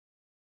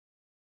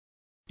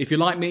If you're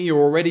like me, you're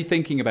already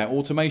thinking about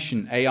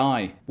automation,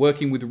 AI,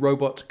 working with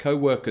robot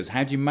co-workers.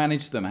 How do you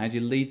manage them? How do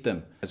you lead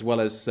them? As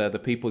well as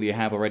the people you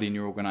have already in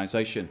your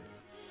organization.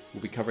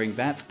 We'll be covering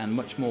that and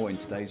much more in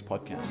today's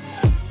podcast.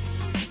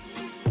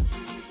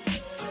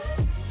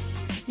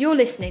 You're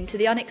listening to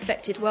the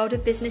Unexpected World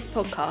of Business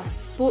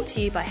podcast, brought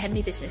to you by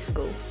Henley Business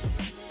School.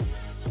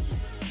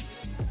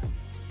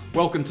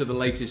 Welcome to the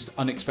latest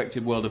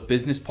Unexpected World of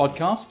Business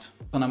podcast.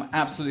 And I'm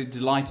absolutely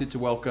delighted to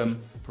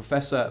welcome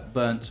Professor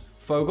Bernd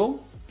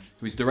Vogel,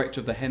 who is Director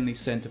of the Henley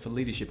Centre for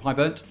Leadership. Hi,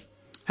 Bernd.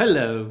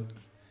 Hello.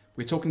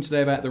 We're talking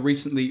today about the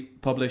recently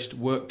published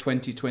Work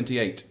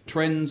 2028,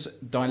 Trends,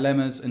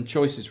 Dilemmas and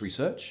Choices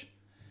Research,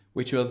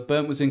 which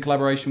Bernd was in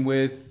collaboration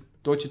with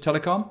Deutsche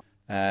Telekom,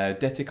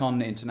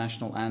 Detikon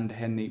International and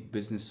Henley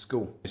Business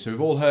School. So we've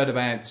all heard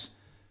about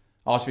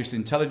artificial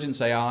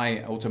intelligence,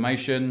 AI,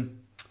 automation,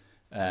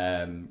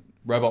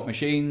 robot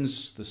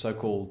machines, the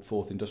so-called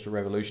fourth industrial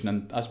revolution.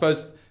 And I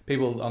suppose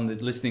people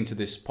listening to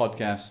this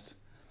podcast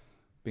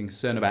being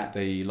concerned about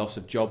the loss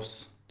of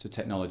jobs to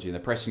technology and the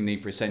pressing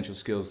need for essential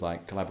skills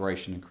like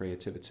collaboration and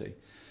creativity.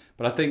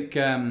 But I think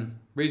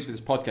reason for this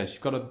podcast,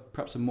 you've got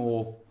perhaps a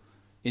more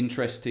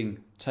interesting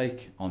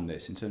take on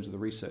this in terms of the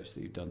research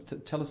that you've done.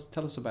 Tell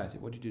us about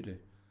it. What did you do?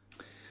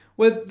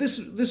 Well, this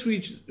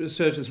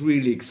research is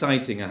really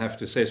exciting, I have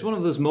to say. It's one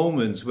of those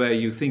moments where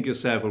you think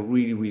yourself are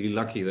really, really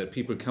lucky that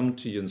people come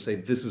to you and say,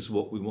 this is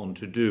what we want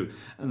to do.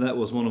 And that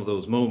was one of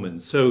those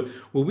moments. So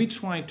what we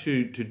try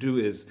to do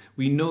is,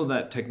 we know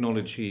that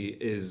technology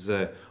is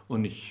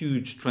on a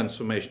huge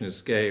transformational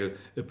scale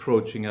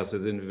approaching us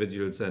as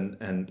individuals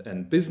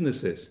and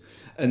businesses.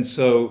 And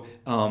so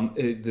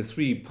the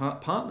three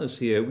partners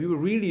here, we were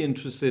really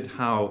interested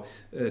how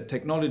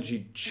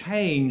technology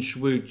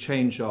will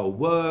change our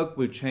work,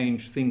 will change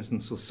things in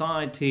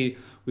society,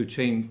 will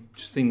change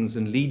things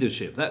in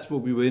leadership. That's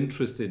what we were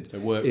interested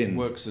in.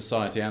 Work,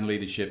 society and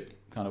leadership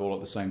kind of all at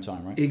the same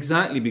time, right?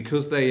 Exactly,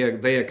 because they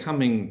are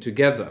coming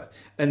together.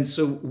 And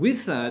so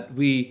with that,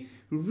 we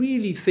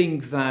really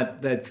think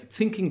that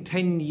thinking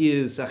 10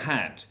 years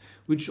ahead,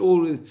 which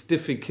all its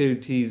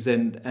difficulties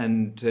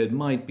and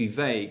might be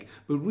vague,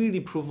 but really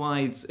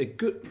provides a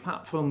good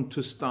platform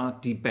to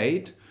start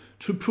debate,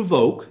 to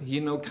provoke,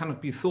 kind of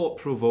be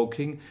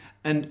thought-provoking,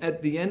 and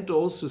at the end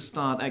also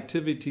start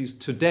activities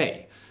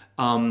today.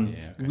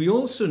 We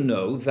also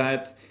know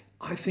that,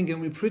 I think, and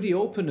we're pretty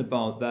open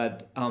about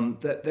that,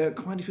 that there are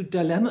quite a few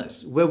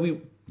dilemmas where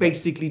we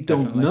basically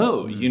don't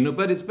know,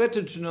 but it's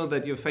better to know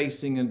that you're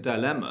facing a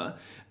dilemma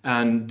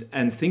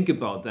and think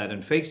about that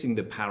and facing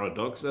the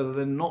paradox rather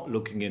than not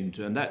looking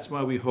into. And that's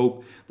why we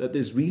hope that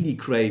this really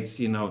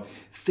creates,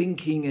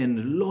 thinking and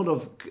a lot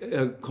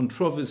of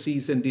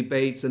controversies and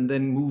debates, and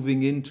then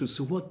moving into,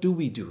 so what do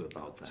we do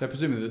about that? So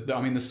presumably,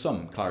 there's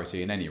some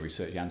clarity in any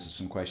research. You answer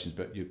some questions,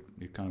 but you're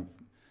kind of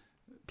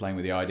playing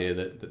with the idea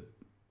that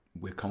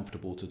we're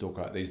comfortable to talk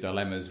about these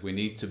dilemmas. We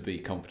need to be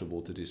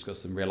comfortable to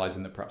discuss them,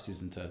 realizing that perhaps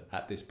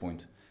at this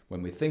point,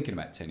 when we're thinking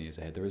about 10 years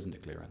ahead, there isn't a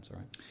clear answer,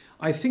 right?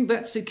 I think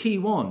that's a key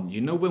one.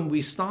 When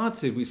we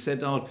started, we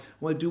set out,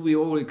 why do we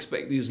all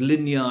expect these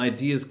linear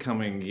ideas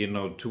coming,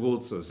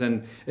 towards us?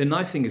 And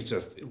I think it's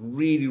just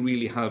really,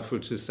 really helpful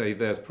to say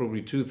there's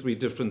probably 2-3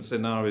 different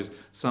scenarios.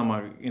 Some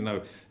are,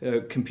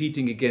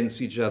 competing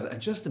against each other,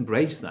 and just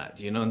embrace that,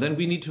 and then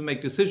we need to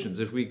make decisions.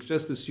 If we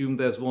just assume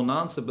there's one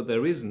answer, but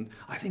there isn't,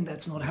 I think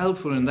that's not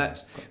helpful, and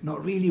that's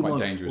not really what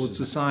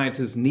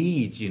societies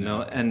need,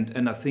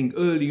 and I think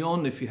early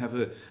on, if you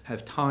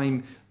have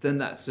time, then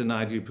that's an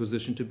ideal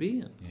position to be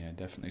in. Yeah,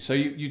 definitely. So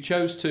you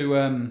chose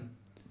to,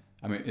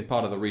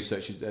 part of the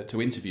research is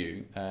to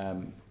interview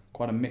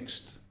quite a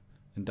mixed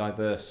and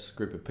diverse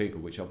group of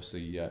people, which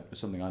obviously was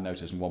something I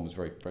noticed, and one was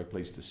very, very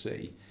pleased to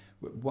see.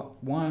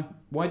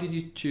 Why did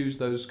you choose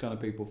those kind of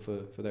people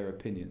for their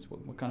opinions?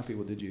 What kind of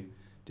people did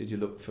you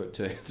look for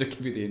to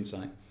give you the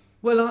insight?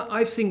 Well,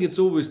 I think it's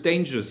always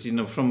dangerous,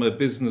 from a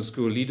business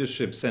school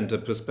leadership center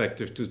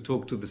perspective, to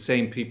talk to the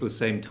same people,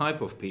 same type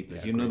of people.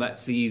 Yeah,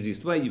 that's the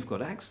easiest way. You've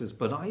got access.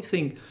 But I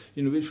think,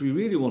 if we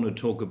really want to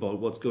talk about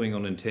what's going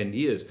on in 10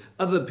 years,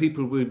 other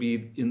people will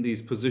be in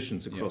these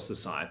positions across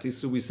society.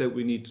 So we said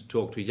we need to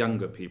talk to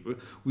younger people.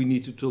 We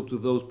need to talk to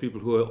those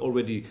people who are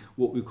already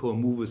what we call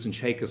movers and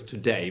shakers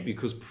today,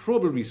 because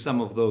probably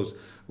some of those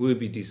will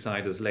be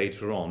deciders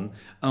later on.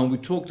 We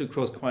talked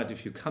across quite a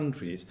few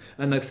countries.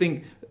 And I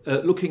think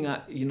looking at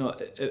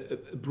a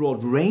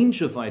broad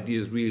range of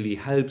ideas really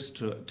helps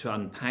to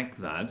unpack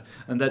that,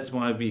 and that's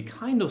why we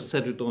kind of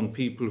set it on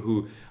people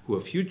who are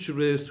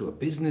futurists, who are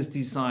business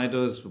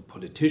deciders, who are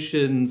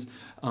politicians,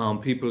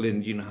 people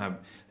in have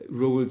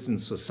roles in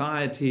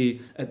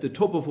society, at the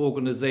top of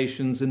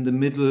organizations, in the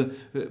middle,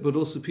 but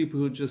also people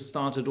who just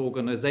started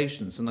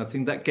organizations, and I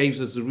think that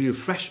gives us a real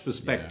fresh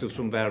perspective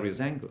from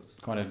various angles.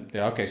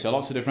 So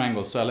lots of different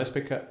angles. So let's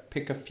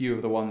pick a few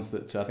of the ones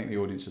that I think the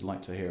audience would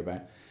like to hear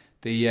about.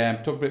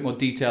 Talk a bit more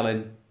detail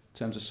in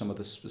terms of some of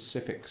the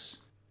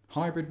specifics.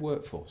 Hybrid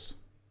workforce.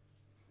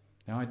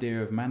 The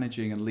idea of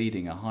managing and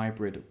leading a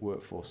hybrid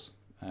workforce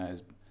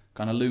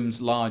kind of looms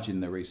large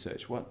in the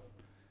research.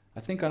 I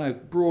think I know,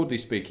 broadly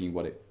speaking,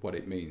 what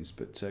it means,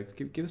 but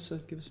give us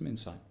some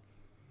insight.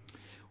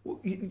 Well,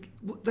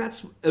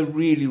 that's a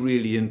really,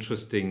 really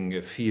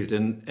interesting field,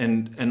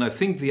 and I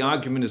think the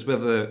argument is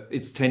whether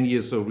it's 10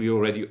 years or we're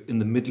already in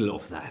the middle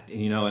of that,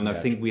 and I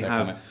think we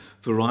have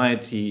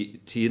variety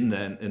in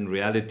there and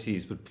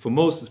realities, but for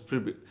most it's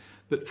pretty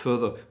bit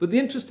further. But the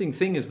interesting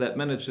thing is that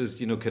managers,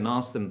 can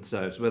ask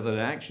themselves whether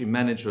they actually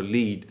manage or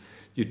lead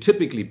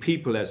typically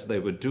people as they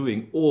were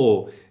doing,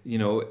 or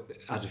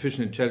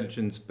artificial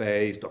intelligence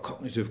based or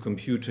cognitive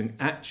computing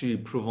actually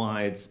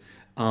provides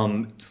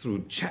through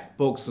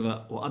chatbots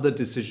or other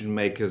decision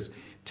makers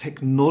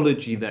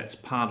technology that's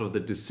part of the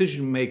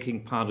decision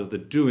making, part of the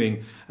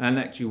doing, and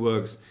actually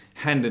works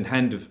hand in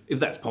hand, if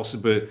that's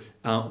possible,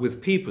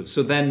 with people.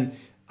 So then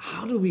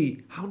how do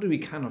we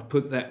kind of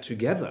put that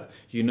together,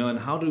 and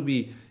how do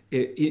we,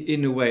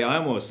 in a way,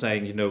 I'm always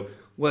saying,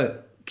 well,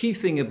 key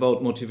thing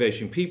about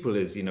motivation people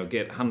is,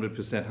 get 100%,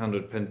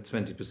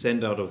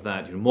 120% out of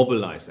that,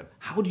 mobilize them.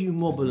 How do you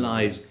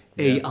mobilize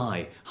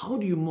AI? How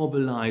do you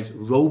mobilize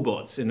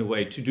robots in a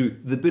way to do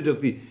the bit of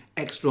the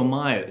extra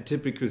mile, a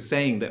typical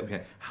saying that we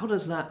have? How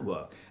does that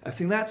work? I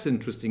think that's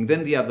interesting.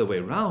 Then the other way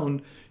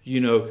around, we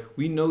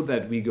know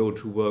that we go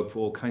to work for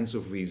all kinds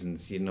of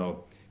reasons,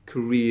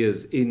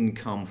 careers,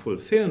 income,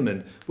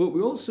 fulfillment, but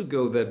we also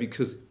go there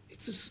because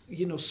it's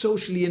a,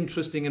 socially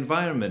interesting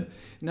environment.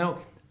 Now,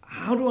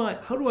 how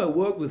do I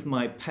work with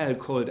my pal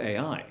called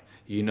AI?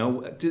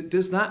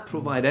 Does that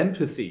provide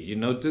empathy?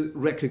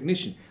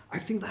 Recognition? I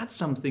think that's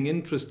something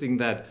interesting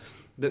that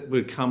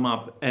will come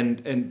up,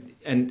 and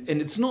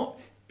it's not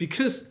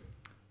because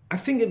I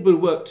think it will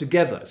work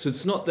together. So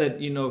it's not that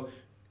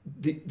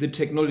the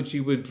technology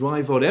will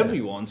drive out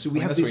everyone. So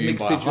we have this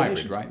mixed situation,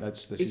 hybrid, right?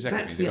 That's exactly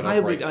that's the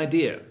hybrid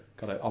idea.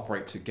 Got to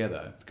operate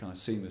together, kind of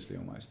seamlessly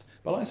almost.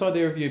 But I like this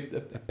idea of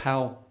a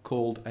pal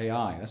called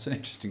AI. That's an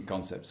interesting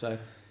concept. So,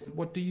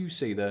 what do you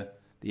see the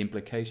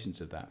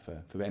implications of that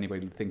for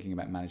anybody thinking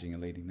about managing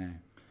and leading now?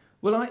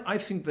 Well, I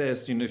think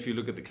there's, if you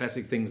look at the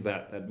classic things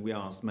that we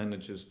ask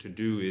managers to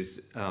do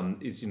is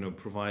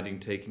providing,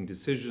 taking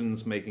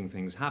decisions, making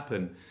things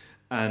happen.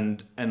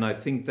 And I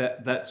think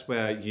that's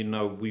where,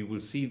 we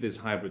will see these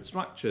hybrid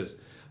structures.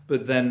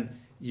 But then,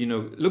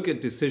 look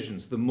at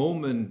decisions. The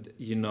moment,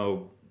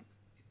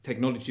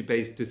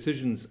 technology-based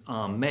decisions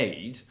are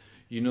made,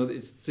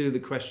 it's still the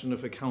question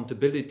of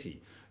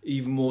accountability.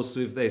 Even more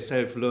so if they're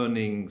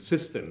self-learning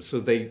systems.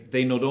 So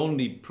they not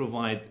only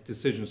provide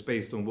decisions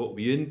based on what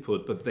we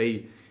input, but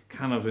they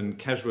kind of, in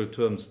casual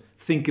terms,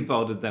 think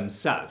about it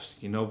themselves,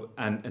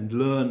 and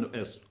learn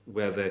as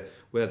where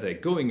they're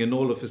going. And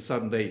all of a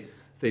sudden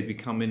they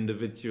become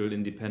individual,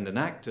 independent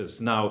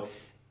actors. Now,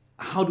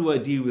 how do I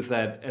deal with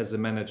that as a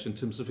manager in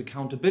terms of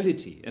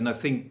accountability? And I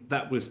think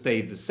that will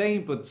stay the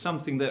same, but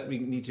something that we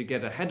need to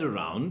get a head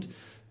around,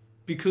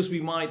 because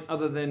we might,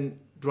 other than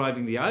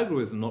driving the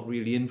algorithm, not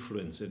really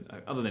influence it,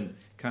 other than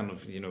kind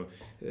of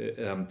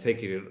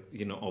taking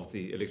it off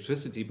the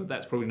electricity, but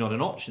that's probably not an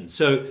option.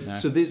 So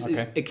this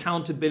is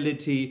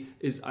accountability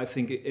is, I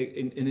think,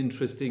 an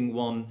interesting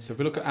one. So if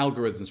we look at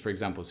algorithms, for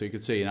example, so you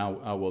could see in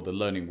our world, the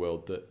learning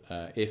world,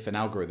 that if an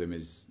algorithm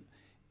is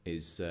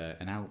it's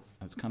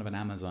kind of an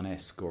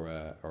Amazon-esque or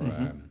a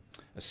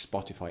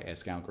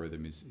Spotify-esque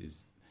algorithm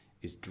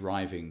is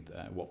driving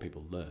what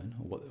people learn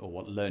or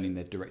what learning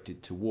they're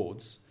directed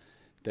towards,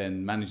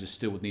 then managers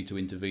still would need to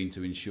intervene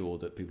to ensure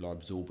that people are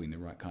absorbing the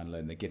right kind of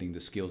learning, they're getting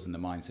the skills and the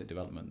mindset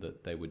development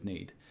that they would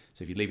need.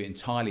 So if you leave it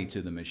entirely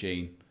to the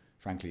machine,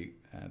 frankly,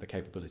 the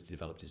capability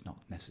developed is not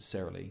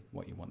necessarily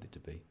what you want it to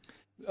be.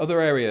 Other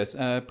areas,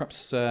 perhaps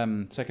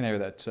second area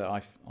that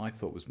I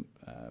thought was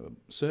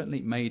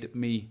certainly made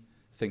me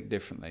think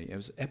differently, it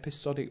was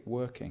episodic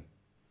working.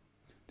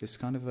 This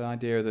kind of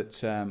idea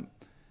that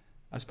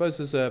I suppose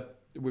I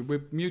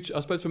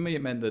suppose for me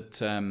it meant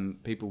that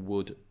people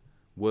would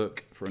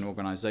work for an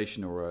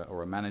organisation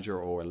or a manager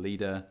or a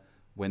leader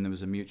when there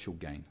was a mutual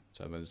gain.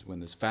 So when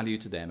there's value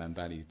to them and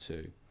value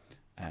to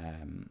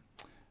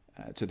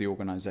the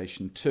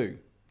organisation too.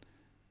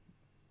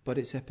 But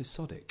it's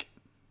episodic.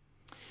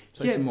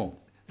 Say some more.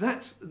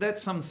 That's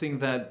something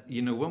that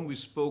when we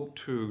spoke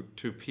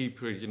to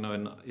people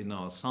in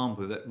our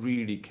sample that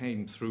really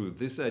came through.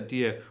 This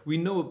idea, we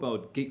know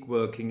about gig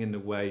working in a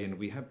way, and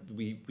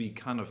we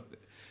kind of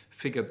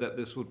figured that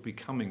this would be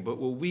coming. But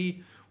what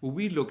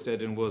we looked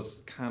at and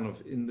was kind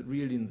of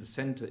really in the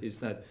center is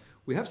that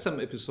we have some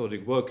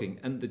episodic working,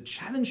 and the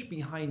challenge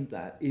behind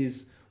that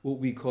is what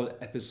we call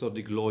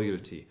episodic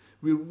loyalty.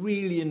 We're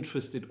really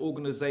interested,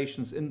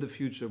 organizations in the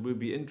future will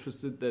be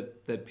interested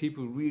that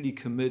people really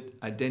commit,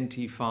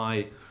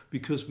 identify,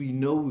 because we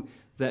know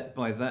that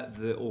by that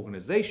the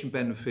organization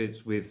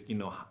benefits with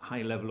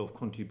high level of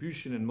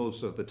contribution, and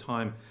most of the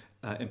time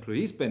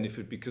employees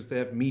benefit because they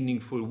have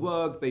meaningful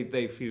work,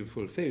 they feel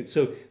fulfilled.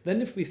 So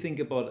then if we think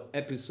about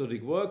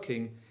episodic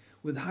working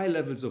with high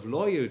levels of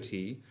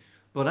loyalty,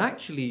 but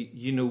actually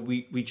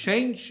we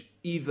change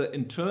either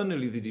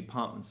internally the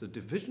departments or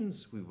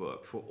divisions we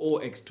work for,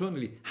 or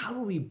externally, how do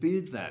we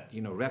build that,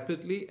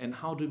 rapidly, and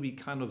how do we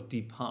kind of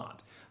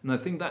depart? And I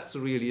think that's a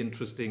really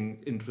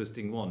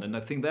interesting one. And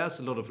I think there's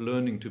a lot of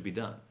learning to be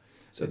done.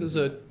 So there's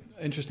a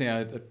interesting,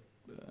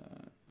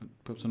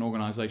 perhaps an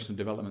organisational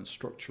development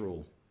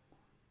structural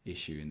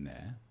issue in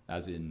there,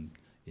 as in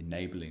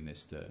enabling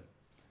this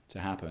to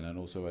happen, and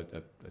also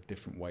a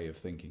different way of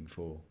thinking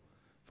for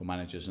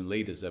managers and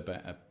leaders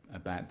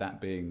about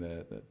that being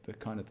the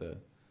kind of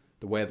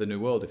the way of the new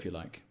world, if you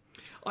like.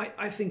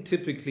 I think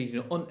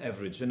typically, on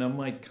average, and I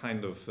might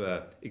kind of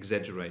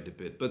exaggerate a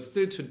bit, but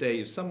still today,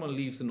 if someone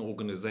leaves an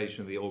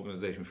organization, the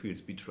organization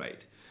feels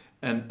betrayed.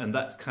 And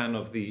that's kind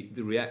of the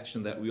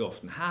reaction that we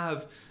often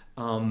have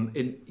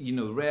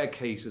in rare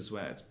cases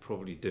where it's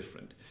probably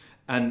different.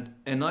 And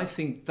I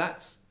think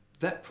that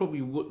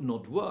probably would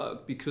not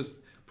work, because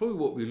probably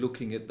what we're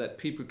looking at, that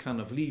people kind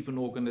of leave an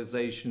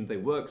organization, they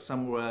work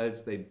somewhere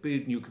else, they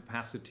build new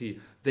capacity,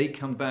 they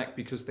come back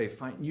because they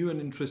find new and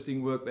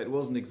interesting work that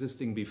wasn't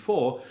existing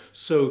before.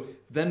 So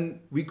then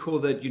we call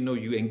that,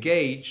 you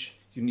engage,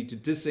 you need to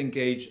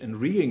disengage and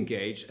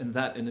re-engage, and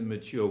that in a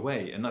mature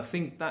way. And I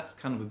think that's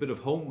kind of a bit of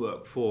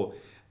homework for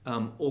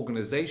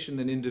organization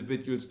and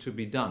individuals to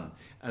be done,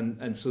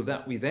 and so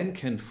that we then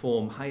can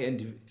form high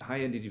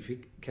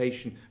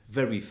identification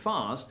very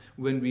fast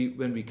when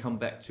we come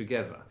back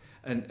together.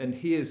 And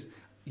here's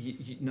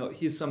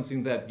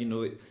something that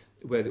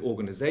where the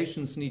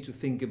organizations need to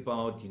think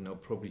about,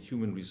 probably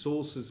human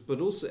resources,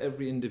 but also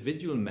every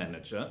individual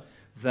manager,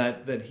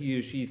 that he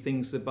or she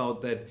thinks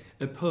about that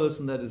a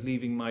person that is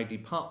leaving my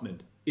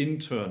department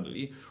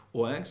internally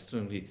or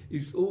externally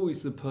is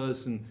always the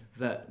person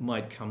that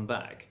might come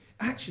back,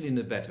 actually in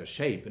a better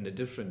shape, in a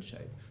different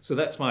shape. So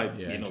that's why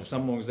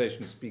some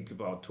organizations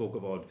talk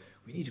about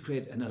we need to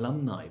create an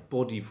alumni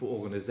body for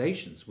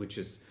organizations, which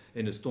is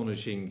an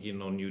astonishing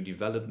new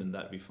development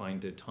that we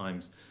find at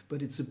times.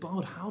 But it's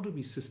about how do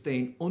we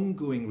sustain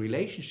ongoing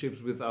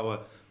relationships with our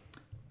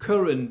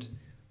current,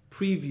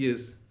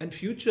 previous and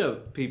future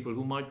people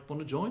who might want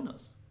to join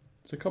us.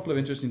 It's a couple of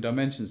interesting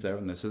dimensions there,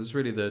 isn't there? So there's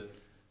really the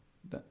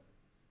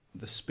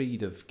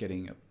speed of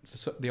getting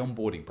the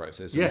onboarding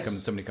process. Yes.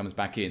 Somebody comes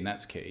back in,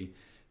 that's key.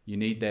 You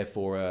need,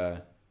 therefore,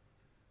 a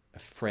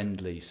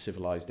friendly,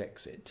 civilized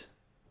exit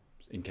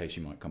in case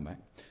you might come back.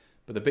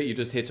 But the bit you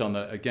just hit on,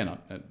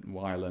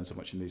 why I learned so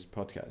much in these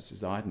podcasts, is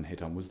that I hadn't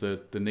hit on, was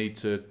the need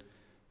to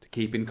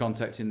keep in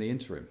contact in the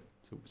interim.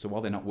 So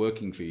while they're not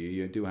working for you,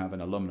 you do have an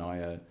alumni,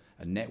 a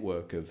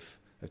network of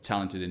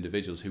talented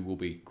individuals who will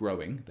be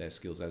growing their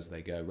skills as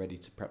they go, ready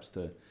to perhaps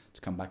to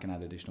come back and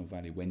add additional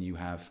value when you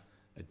have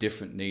a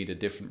different need, a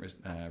different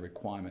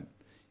requirement,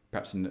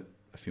 perhaps in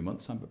a few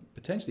months' time, but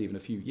potentially even a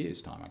few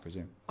years' time, I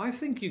presume. I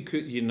think you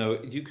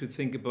could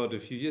think about a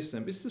few years'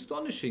 time. It's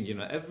astonishing,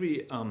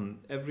 every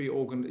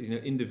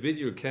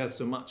individual cares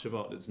so much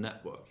about its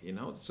network,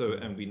 So,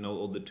 and we know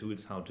all the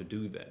tools how to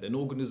do that. And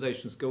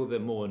organizations go there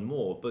more and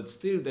more, but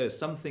still there's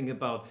something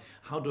about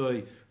how do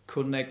I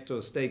connect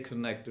or stay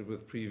connected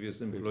with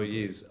previous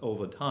employees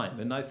over time.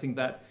 And I think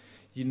that,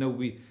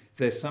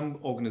 there's some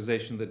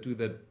organizations that do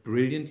that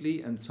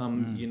brilliantly, and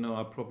some,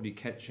 are probably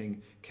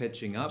catching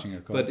up.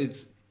 But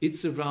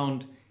it's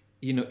around,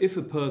 if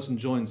a person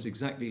joins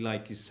exactly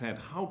like you said,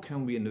 how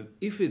can we,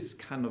 if it's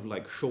kind of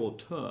like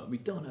short term, we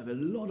don't have a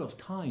lot of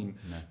time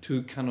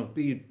to kind of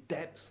build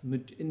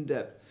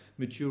in-depth,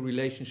 mature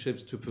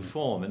relationships to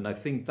perform. And I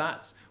think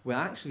that's where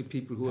actually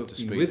people who have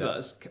been with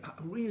us are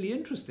really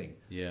interesting.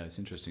 Yeah, it's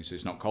interesting. So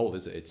it's not cold,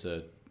 is it?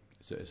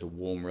 It's a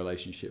warm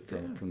relationship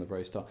from the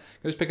very start. Can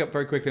I just pick up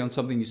very quickly on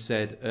something you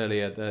said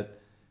earlier,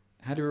 that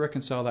how do we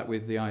reconcile that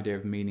with the idea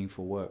of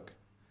meaningful work?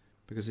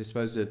 Because I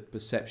suppose the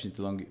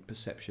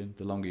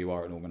the longer you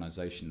are at an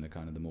organisation,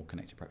 the more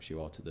connected perhaps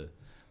you are to the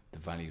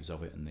values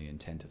of it and the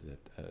intent of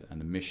it and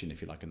the mission,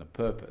 if you like, and the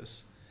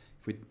purpose.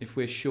 If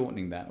we're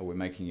shortening that, or we're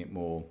making it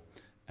more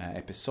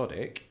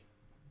episodic,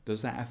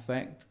 does that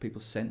affect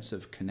people's sense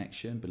of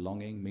connection,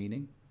 belonging,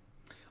 meaning?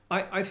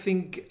 I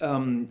think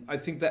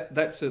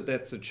that's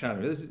a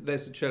challenge.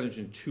 There's a challenge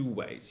in two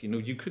ways.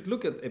 You could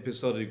look at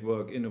episodic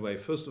work in a way,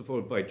 first of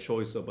all, by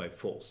choice or by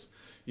force.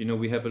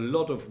 We have a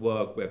lot of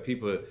work where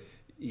people,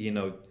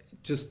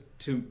 just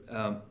to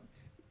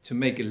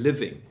make a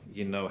living,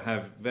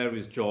 have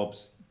various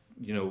jobs,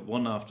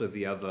 one after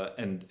the other,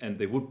 and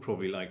they would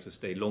probably like to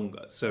stay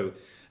longer. So,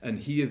 and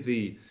here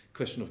the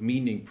question of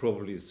meaning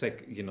probably is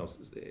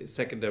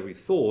secondary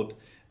thought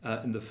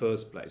in the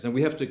first place, and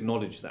we have to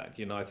acknowledge that.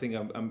 I think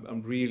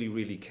I'm really,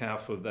 really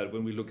careful that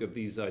when we look at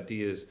these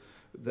ideas,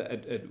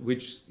 that at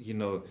which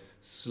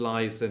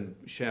slice and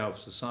share of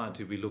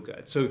society we look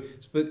at. So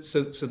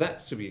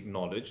that's to be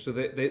acknowledged. So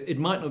that it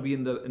might not be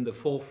in the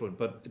forefront,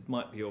 but it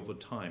might be over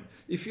time.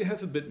 If you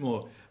have a bit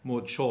more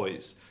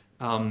choice,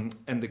 and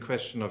the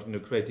question of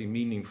creating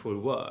meaningful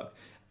work,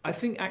 I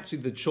think actually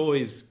the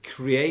choice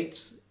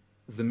creates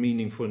the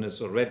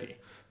meaningfulness already,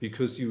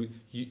 because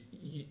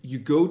you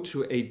go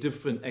to a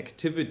different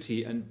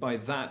activity, and by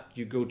that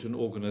you go to an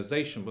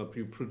organization, but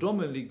you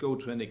predominantly go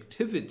to an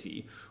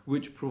activity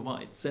which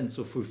provides sense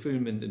of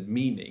fulfillment and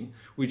meaning,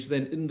 which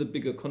then in the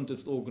bigger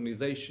context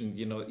organization,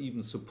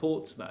 even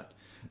supports that.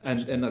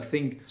 And I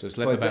think so. It's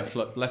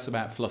less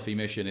about fluffy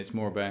mission. It's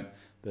more about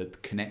the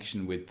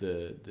connection with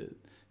the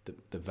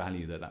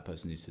value that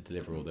person needs to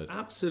deliver, or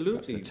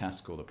absolutely the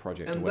task or the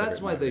project, and or whatever.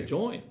 That's why they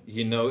join.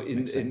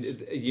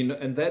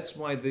 And that's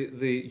why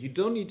you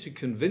don't need to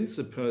convince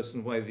a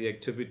person why the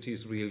activity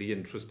is really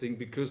interesting,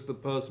 because the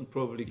person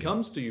probably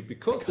comes to you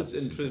because it's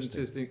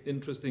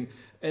interesting,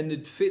 and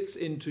it fits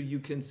into. You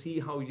can see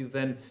how you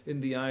then,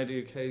 in the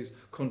ideal case,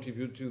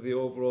 contribute to the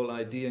overall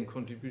idea and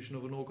contribution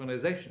of an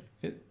organization.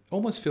 It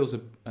almost feels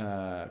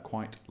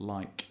quite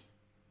like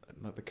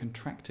the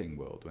contracting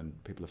world, when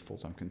people are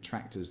full-time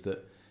contractors,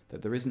 that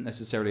there isn't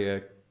necessarily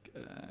a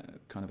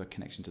kind of a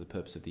connection to the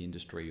purpose of the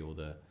industry or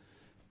the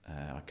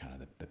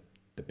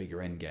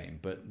bigger end game,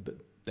 but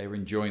they're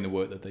enjoying the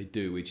work that they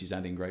do, which is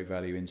adding great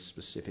value in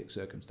specific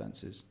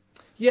circumstances.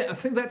 Yeah, I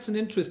think that's an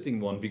interesting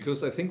one,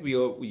 because I think we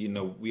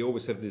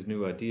always have these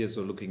new ideas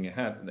or looking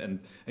ahead,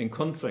 and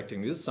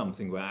contracting is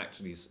something where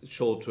actually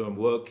short-term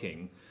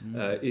working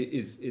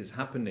is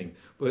happening.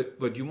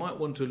 But you might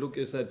want to look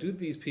at that. Do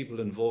these people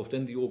involved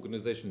in the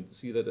organization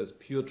see that as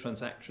pure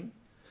transaction,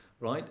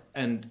 right?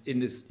 And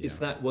is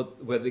that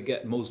where they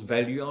get most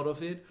value out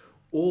of it?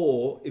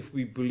 Or if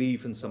we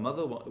believe in some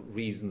other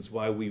reasons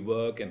why we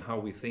work and how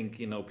we think,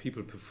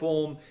 people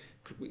perform,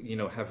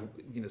 have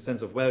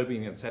sense of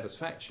well-being and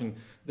satisfaction,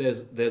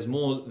 there's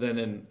more than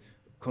a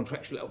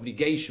contractual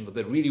obligation, but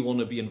they really want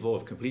to be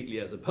involved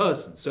completely as a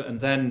person. So and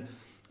then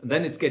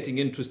it's getting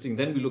interesting.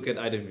 Then we look at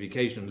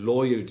identification,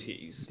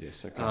 loyalties,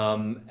 yes, okay.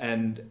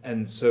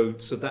 And so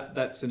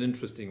that's an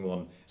interesting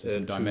one. So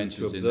some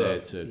dimensions in there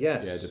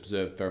to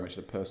observe very much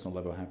at a personal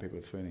level how people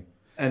are feeling.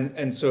 And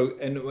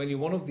when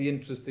one of the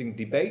interesting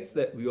debates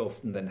that we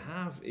often then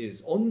have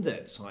is on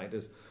that side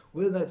is,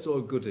 well, that's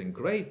all good and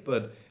great,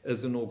 but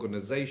as an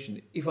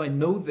organization, if I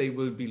know they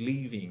will be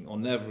leaving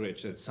on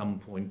average at some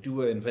point,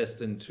 do I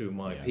invest into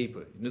my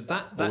people?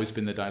 That's always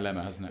been the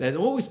dilemma, hasn't it? There's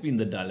always been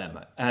the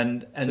dilemma,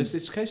 and so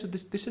it's a case of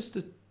this is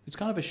it's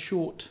kind of a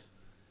short.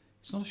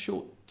 It's not a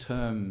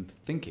short-term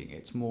thinking.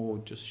 It's more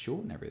just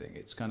shorten everything.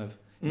 It's kind of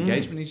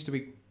engagement needs to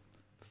be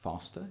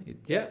faster.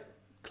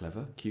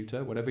 Clever,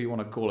 cuter, whatever you want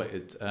to call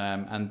it,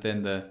 and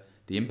then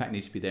the impact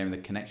needs to be there, and the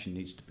connection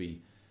needs to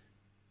be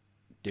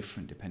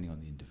different depending on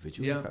the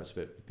individual. Yeah. Perhaps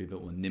be a bit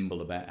more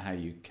nimble about how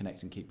you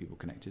connect and keep people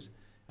connected,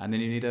 and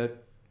then you need a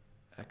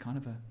kind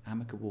of a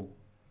amicable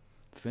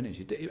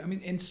finish. I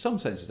mean, in some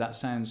senses that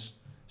sounds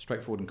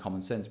straightforward and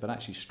common sense, but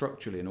actually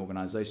structurally in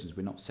organisations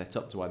we're not set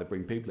up to either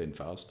bring people in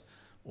fast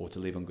or to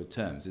leave on good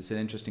terms. It's an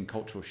interesting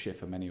cultural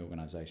shift for many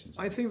organisations.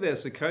 I think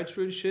there's a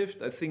cultural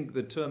shift. I think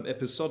the term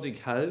episodic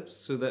helps,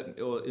 so that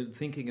or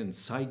thinking in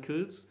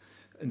cycles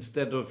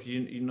instead of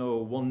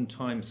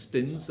one-time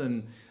stints,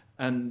 and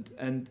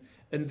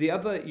the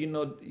other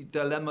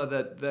dilemma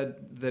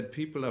that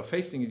people are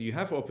facing, and you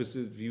have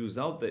opposite views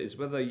out there, is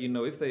whether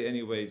if they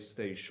anyway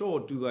stay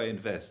short, do I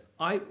invest?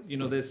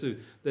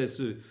 There's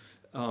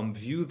a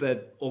view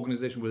that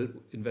organization will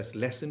invest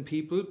less in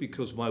people,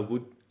 because why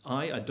would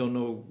I don't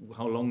know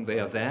how long they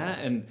are there,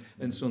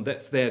 and so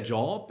that's their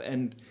job.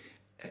 And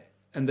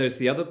there's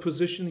the other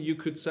position. You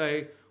could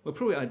say, well,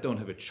 probably I don't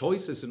have a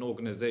choice as an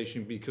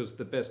organization, because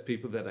the best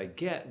people that I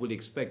get will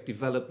expect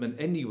development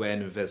anyway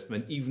and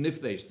investment, even if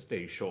they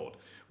stay short,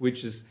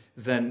 which is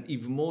then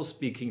even more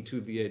speaking to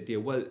the idea,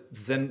 well,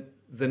 then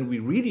we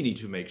really need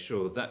to make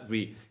sure that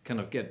we kind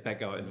of get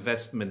back our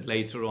investment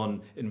later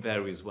on in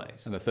various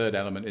ways. And the third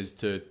element is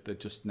that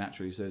just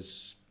naturally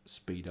says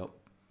speed up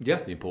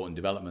the important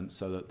developments,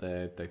 so that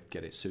they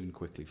get it soon,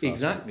 quickly, fast,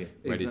 exactly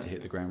to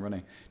hit the ground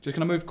running. Just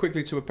going to move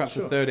quickly to perhaps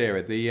the third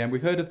area.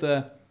 We've heard of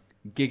the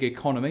gig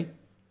economy,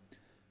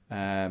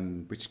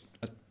 which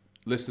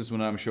listeners will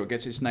know, I'm sure,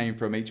 gets its name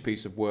from each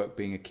piece of work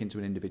being akin to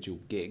an individual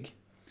gig.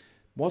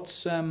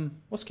 What's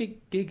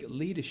gig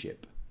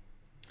leadership?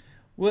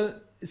 Well,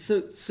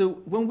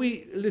 so when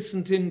we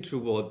listened into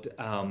what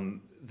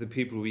the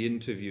people we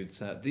interviewed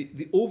said,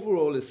 the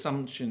overall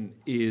assumption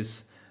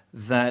is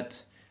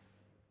that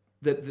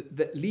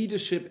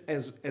leadership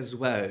as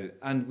well,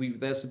 and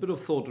there's a bit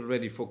of thought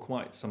already for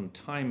quite some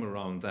time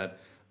around that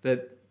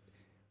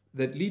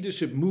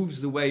leadership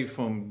moves away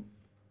from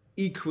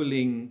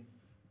equaling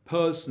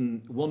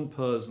one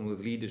person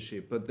with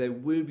leadership, but there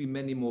will be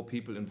many more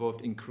people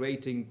involved in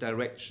creating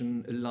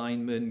direction,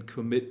 alignment,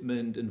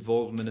 commitment,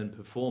 involvement, and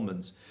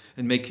performance,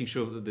 and making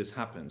sure that this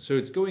happens. So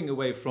it's going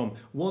away from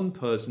one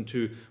person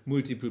to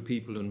multiple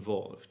people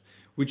involved,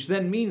 which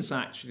then means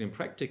actually in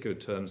practical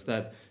terms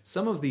that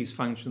some of these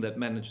functions that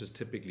managers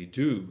typically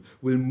do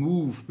will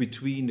move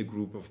between a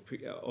group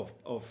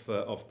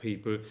of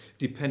people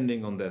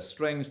depending on their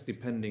strengths,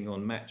 depending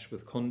on match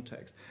with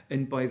context.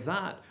 And by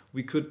that,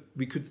 we could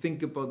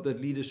think about that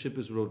leadership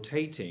as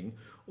rotating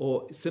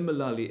or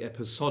similarly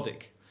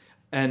episodic.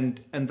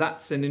 And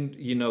that's and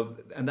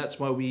that's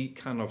why we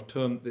kind of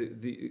coined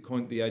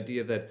the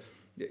idea that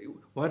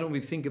why don't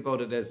we think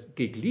about it as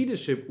gig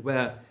leadership,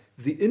 where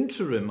the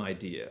interim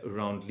idea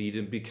around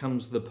leading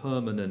becomes the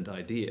permanent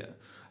idea,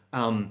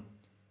 and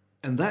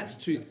that's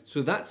true.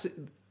 So that's,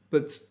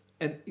 but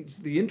and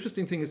the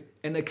interesting thing is,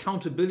 and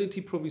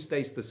accountability probably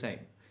stays the same.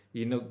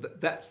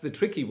 That's the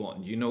tricky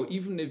one.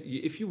 Even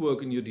if you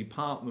work in your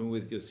department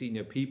with your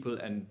senior people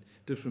and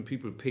different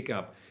people pick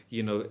up,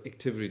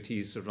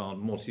 activities around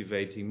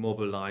motivating,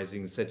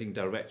 mobilizing, setting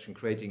direction,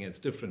 creating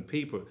against different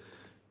people.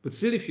 But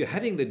still, if you're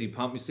heading the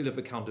department, you still have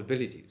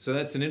accountability. So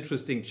that's an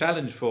interesting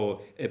challenge for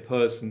a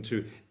person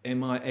to,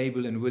 am I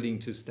able and willing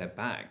to step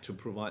back, to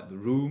provide the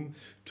room,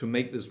 to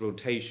make this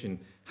rotation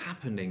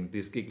happening,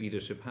 this gig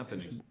leadership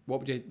happening?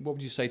 What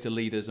would you say to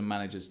leaders and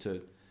managers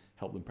to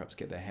help them perhaps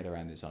get their head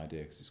around this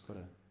idea? Because it's quite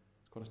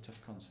a tough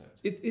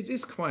concept. It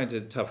is quite a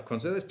tough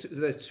concept.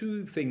 There's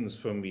two things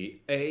for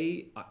me.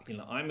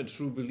 I'm a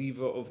true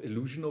believer of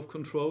illusion of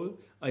control.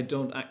 I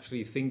don't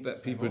actually think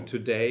that people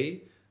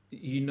today,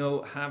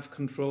 have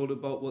control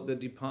about what their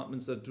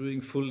departments are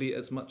doing fully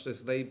as much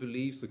as they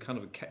believe. So kind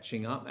of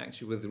catching up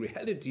actually with the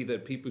reality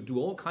that people do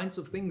all kinds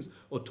of things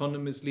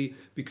autonomously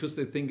because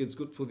they think it's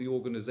good for the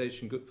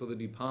organization, good for the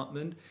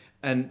department,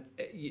 and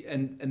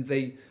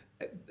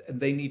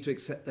they need to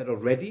accept that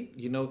already.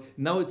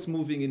 Now it's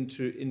moving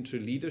into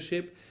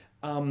leadership.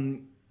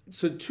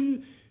 So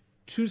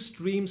two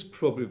streams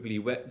probably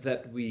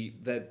that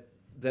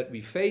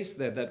we face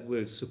there that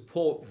will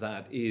support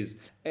that is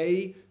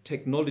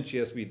technology,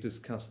 as we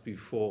discussed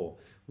before,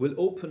 will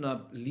open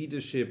up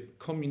leadership,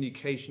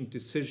 communication,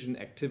 decision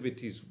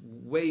activities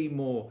way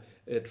more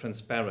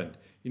transparent.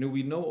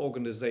 We know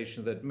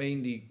organizations that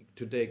mainly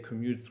today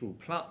commute through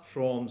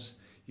platforms,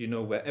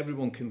 where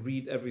everyone can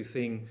read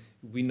everything.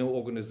 We know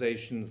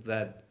organizations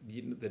that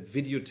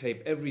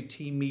videotape every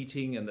team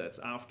meeting and that's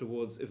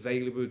afterwards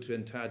available to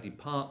entire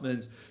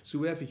departments. So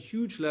we have a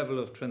huge level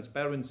of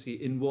transparency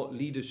in what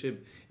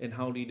leadership and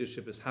how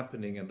leadership is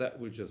happening, and that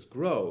will just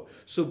grow.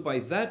 So by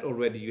that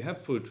already you have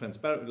full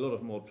transparency, a lot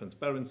of more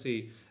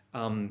transparency,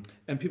 and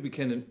people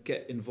can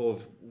get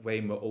involved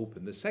way more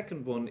open. The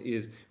second one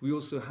is we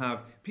also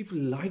have people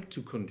like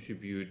to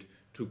contribute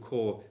to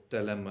core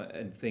dilemma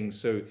and things.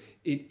 So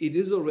it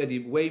is already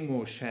way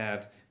more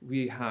shared.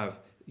 We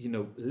have,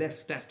 less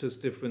status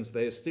difference.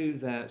 They are still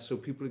there. So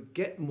people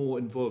get more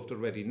involved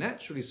already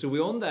naturally. So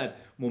we're on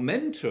that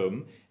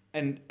momentum.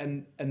 And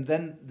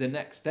then the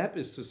next step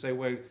is to say,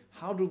 well,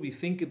 how do we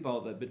think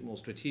about that a bit more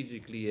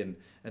strategically and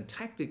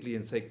tactically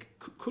and say,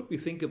 could we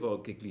think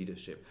about gig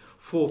leadership?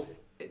 So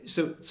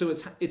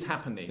it's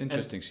happening.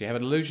 Interesting. So you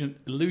have an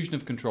illusion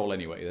of control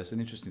anyway. That's an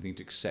interesting thing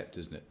to accept,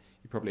 isn't it?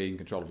 You're probably in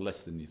control of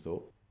less than you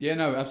thought. Yeah,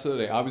 no,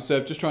 absolutely. I was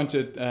just trying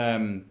to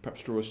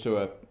perhaps draw us to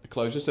a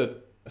close, just a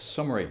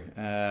summary.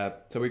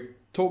 So we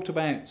talked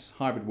about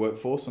hybrid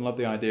workforce and love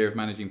the idea of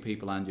managing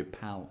people and your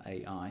PAL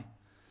AI.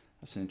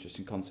 That's an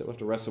interesting concept. We'll have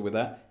to wrestle with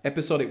that.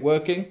 Episodic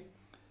working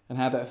and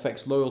how that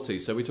affects loyalty.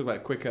 So we talked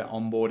about quicker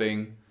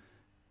onboarding,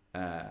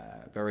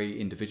 very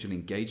individual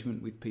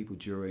engagement with people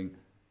during,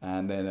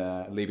 and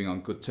then leaving on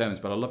good terms.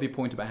 But I love your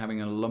point about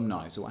having an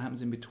alumni. So what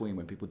happens in between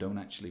when people don't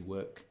actually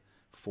work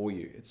for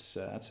you? It's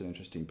that's an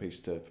interesting piece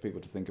for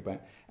people to think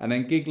about. And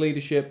then gig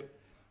leadership,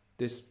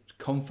 this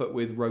comfort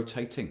with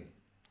rotating.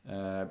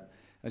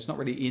 It's not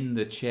really in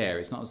the chair.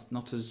 It's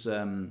not as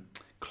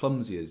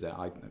clumsy as that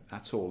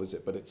at all, is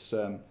it? But it's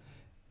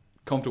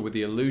comfortable with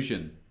the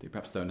illusion that you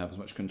perhaps don't have as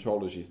much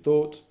control as you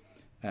thought,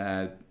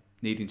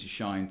 needing to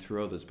shine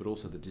through others, but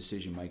also the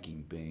decision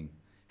making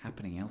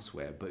happening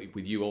elsewhere. But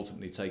with you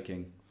ultimately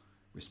taking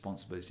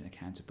responsibility and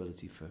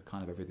accountability for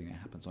kind of everything that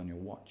happens on your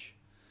watch.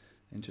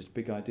 Interesting,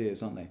 big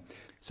ideas, aren't they?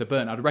 So,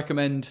 Bernd, I'd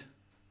recommend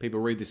people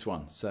read this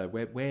one. So,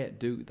 where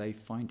do they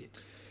find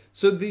it?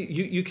 So,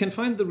 you can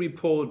find the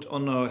report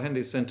on our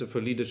Hanley Center for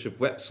Leadership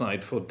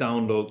website for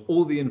download.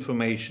 All the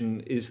information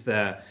is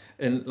there.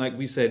 And like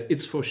we said,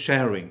 it's for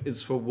sharing.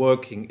 It's for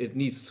working. It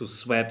needs to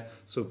sweat.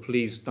 So,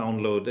 please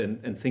download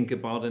and think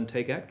about and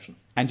take action.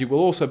 And you will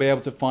also be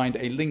able to find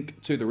a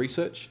link to the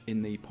research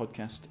in the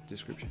podcast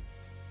description.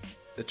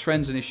 The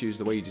trends and issues,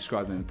 the way you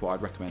describe them in the report,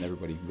 I'd recommend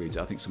everybody reads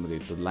it. I think some of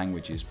the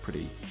language is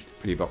pretty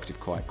evocative,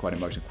 quite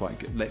emotional, quite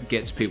good,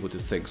 gets people to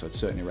think, so I'd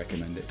certainly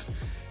recommend it.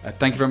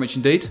 Thank you very much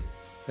indeed.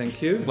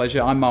 Thank you.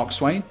 Pleasure. I'm Mark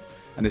Swain,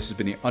 and this has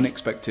been the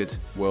Unexpected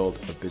World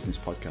of Business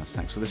podcast.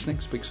 Thanks for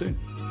listening. Speak soon.